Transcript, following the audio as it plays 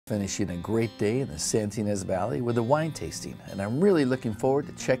finishing a great day in the Ynez Valley with a wine tasting, and I'm really looking forward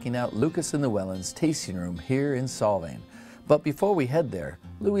to checking out Lucas and Llewellyn's tasting room here in Solvang. But before we head there,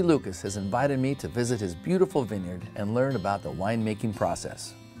 Louis Lucas has invited me to visit his beautiful vineyard and learn about the winemaking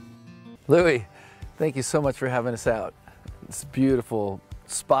process. Louis, thank you so much for having us out. It's a beautiful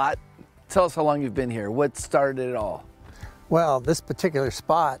spot. Tell us how long you've been here. What started it all? Well, this particular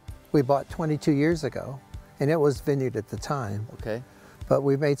spot we bought 22 years ago, and it was vineyard at the time. Okay. But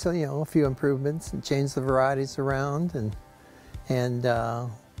we made some, a few improvements and changed the varieties around,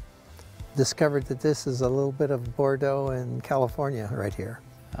 and discovered that this is a little bit of Bordeaux and California right here.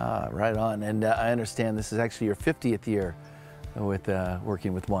 Ah, right on. And I understand this is actually your 50th year with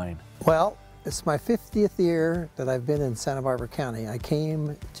working with wine. Well, it's my 50th year that I've been in Santa Barbara County. I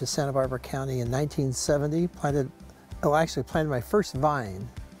came to Santa Barbara County in 1970, planted my first vine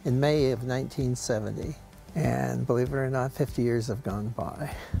in May of 1970. And believe it or not, 50 years have gone by.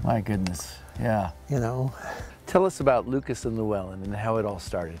 My goodness, yeah. Tell us about Lucas and Llewellyn and how it all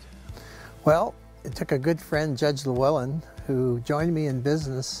started. Well, it took a good friend, Judge Llewellyn, who joined me in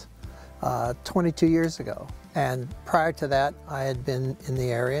business 22 years ago. And prior to that, I had been in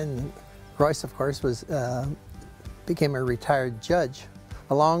the area, and Royce, of course, became a retired judge.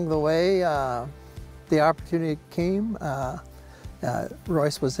 Along the way, the opportunity came.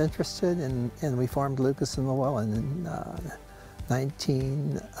 Royce was interested, and we formed Lucas and Llewellyn in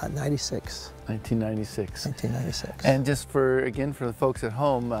 1996. 1996. And just for the folks at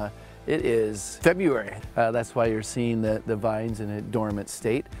home, it is February. That's why you're seeing the vines in a dormant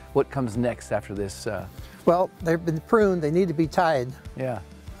state. What comes next after this? Well, they've been pruned. They need to be tied. Yeah.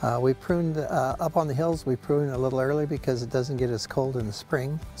 We pruned up on the hills. We prune a little early because it doesn't get as cold in the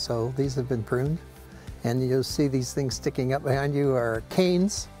spring. So these have been pruned. And you'll see these things sticking up behind you are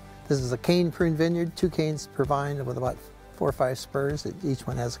canes. This is a cane prune vineyard, 2 canes per vine with about 4 or 5 spurs. Each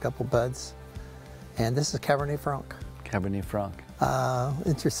one has a couple buds. And this is Cabernet Franc. Cabernet Franc.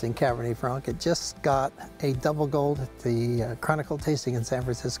 Interesting Cabernet Franc. It just got a double gold at the Chronicle tasting in San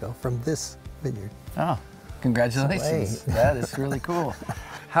Francisco from this vineyard. Oh, congratulations. That is really cool.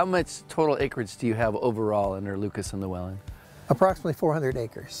 How much total acreage do you have overall under Lucas and Llewellyn? Approximately 400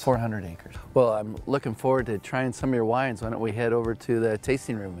 acres. 400 acres. Well, I'm looking forward to trying some of your wines. Why don't we head over to the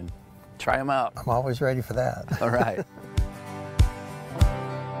tasting room and try them out? I'm always ready for that. All right.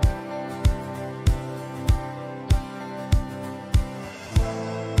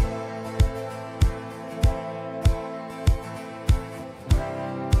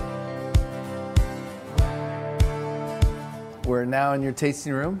 We're now in your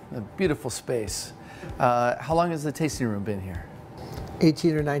tasting room, a beautiful space. How long has the tasting room been here?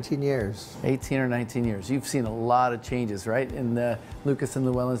 18 or 19 years. 18 or 19 years. You've seen a lot of changes, right? And the Lucas and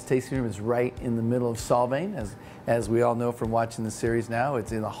Llewellyn's tasting room is right in the middle of Solvang. As we all know from watching the series now,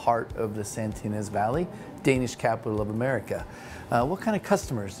 it's in the heart of the Ynez Valley, Danish capital of America. What kind of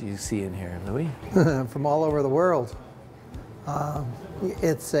customers do you see in here, Louis? From all over the world.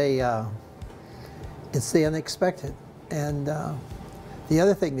 It's the unexpected. And the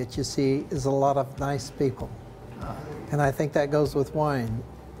other thing that you see is a lot of nice people. And I think that goes with wine.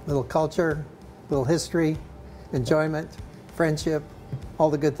 Little culture, little history, enjoyment, friendship, all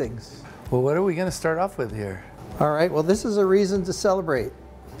the good things. Well, what are we going to start off with here? All right, well, this is a reason to celebrate.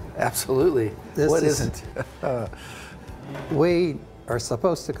 Absolutely. What isn't? We are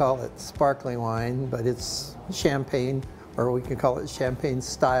supposed to call it sparkling wine, but it's champagne, or we can call it champagne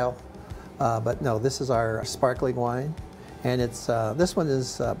style. But no, this is our sparkling wine. And it's this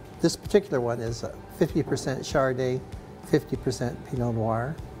particular one is 50% Chardonnay, 50% Pinot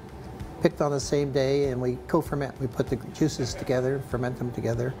Noir, picked on the same day, and we co-ferment. We put the juices together, ferment them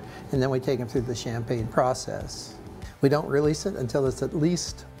together, and then we take them through the champagne process. We don't release it until it's at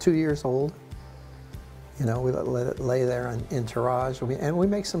least 2 years old. We let it lay there in terroir, and we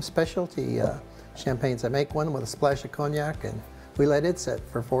make some specialty champagnes. I make one with a splash of cognac, and we let it sit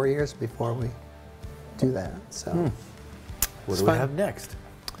for 4 years before we do that. So. What do we have next?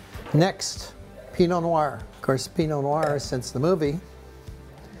 Next, Pinot Noir. Of course, Pinot Noir, since the movie,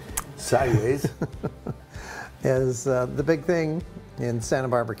 Sideways, is the big thing in Santa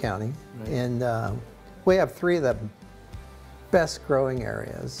Barbara County. Right. And we have 3 of the best growing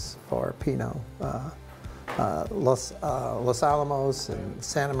areas for Pinot. Los Alamos and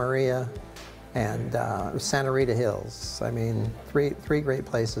Santa Maria and Santa Rita Hills. I mean, three great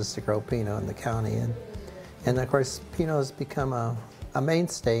places to grow Pinot in the county. And of course, Pinot has become a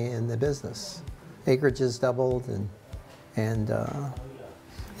mainstay in the business. Acreage has doubled, and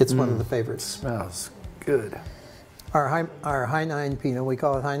it's one of the favorites. Smells good. Our high 9 Pinot, we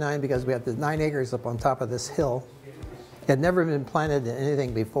call it high 9 because we have the 9 acres up on top of this hill, It had never been planted in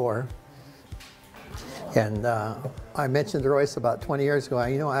anything before. And I mentioned to Royce about 20 years ago,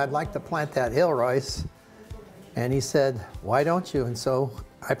 you know, I'd like to plant that hill, Royce. And he said, why don't you? And so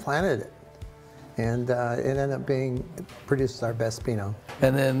I planted it. And it ended up produced our best Pinot.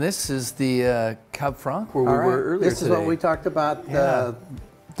 And then this is the Cab Franc where we were earlier This is what we talked about,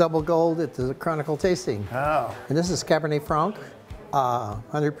 double gold at the Chronicle tasting. Oh. And this is Cabernet Franc,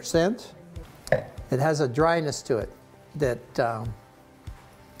 100%. It has a dryness to it that,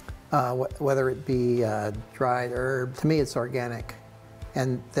 whether it be dried herb, to me it's organic.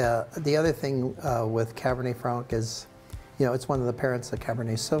 And the other thing with Cabernet Franc is, you know, it's one of the parents of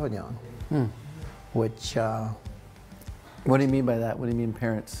Cabernet Sauvignon, which... What do you mean by that? What do you mean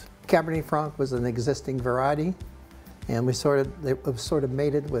parents? Cabernet Franc was an existing variety, and it was sort of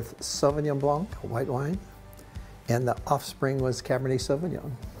mated with Sauvignon Blanc, a white wine, and the offspring was Cabernet Sauvignon,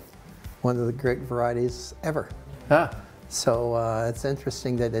 one of the great varieties ever. Ah. So it's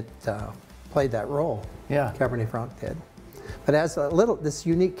interesting that it played that role. Yeah. Cabernet Franc did. But as this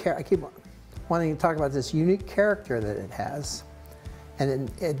unique I keep wanting to talk about this unique character that it has,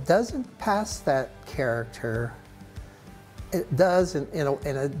 and it doesn't pass that character. It does in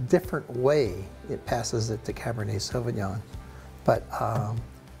a different way. It passes it to Cabernet Sauvignon, but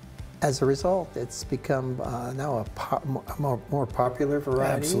as a result, it's become now a more popular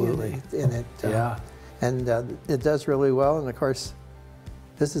variety. Absolutely. And it does really well. And of course,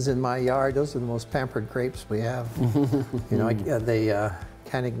 this is in my yard. Those are the most pampered grapes we have. You know, they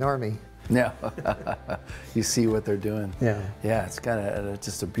can't ignore me. Yeah. You see what they're doing. Yeah. Yeah, it's got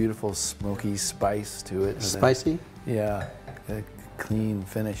just a beautiful smoky spice to it. Spicy? Yeah, a clean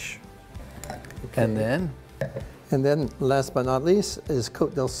finish. Okay. And then? And then last but not least is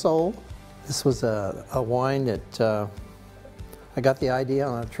Côte del Sol. This was a wine that I got the idea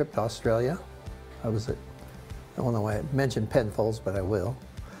on a trip to Australia. I don't know why I mentioned Penfolds, but I will.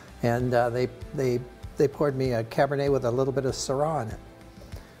 And they poured me a Cabernet with a little bit of Syrah in it.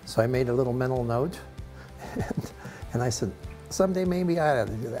 So I made a little mental note, and I said, someday maybe I ought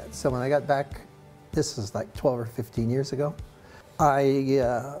to do that. So when I got back, this is like 12 or 15 years ago, I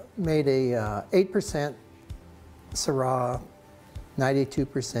made a 8% Syrah,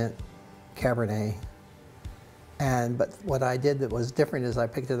 92% Cabernet. But what I did that was different is I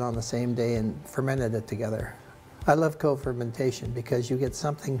picked it on the same day and fermented it together. I love co-fermentation because you get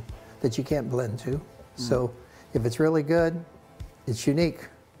something that you can't blend to. So if it's really good, it's unique.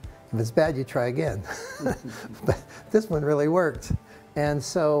 If it's bad, you try again. But this one really worked. And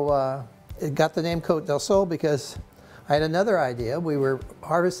so it got the name Côte del Sol because I had another idea. We were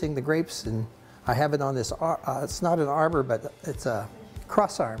harvesting the grapes, and I have it on this, it's not an arbor, but it's a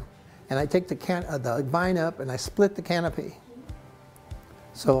cross arm. And I take the vine up and I split the canopy.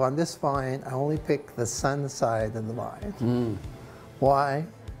 So on this vine, I only pick the sun side of the vine. Why?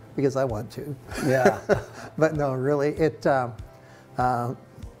 Because I want to. Yeah. But no, really,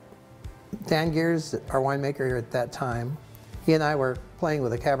 Dan Gears, our winemaker here at that time, he and I were playing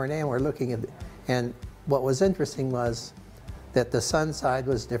with a Cabernet and we're looking at it. And what was interesting was that the sun side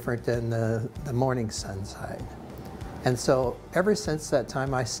was different than the morning sun side. And so ever since that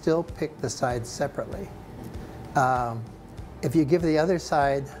time, I still pick the sides separately. If you give the other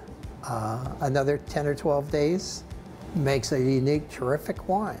side another 10 or 12 days, makes a unique, terrific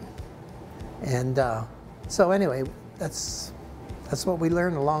wine. And so anyway, that's what we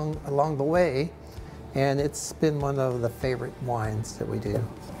learned along the way, and it's been one of the favorite wines that we do.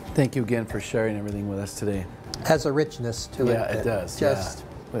 Thank you again for sharing everything with us today. It has a richness to it. Yeah, it does. Just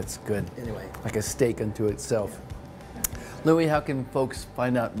It's good. Anyway. Like a steak unto itself. Louis, how can folks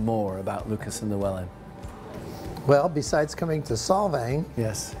find out more about Lucas and Llewellyn? Well, besides coming to Solvang,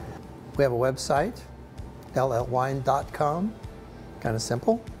 Yes. we have a website, llwine.com, kind of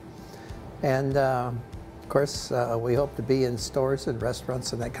simple. And of course, we hope to be in stores and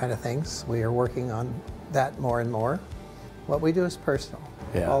restaurants and that kind of things. We are working on that more and more. What we do is personal.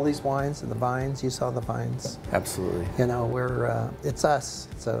 Yeah. All these wines and the vines, you saw the vines. Absolutely. You know, it's us.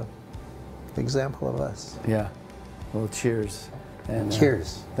 It's an example of us. Yeah. Well, cheers. And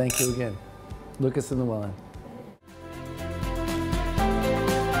Cheers. Thank you again. Lucas and Llewellyn.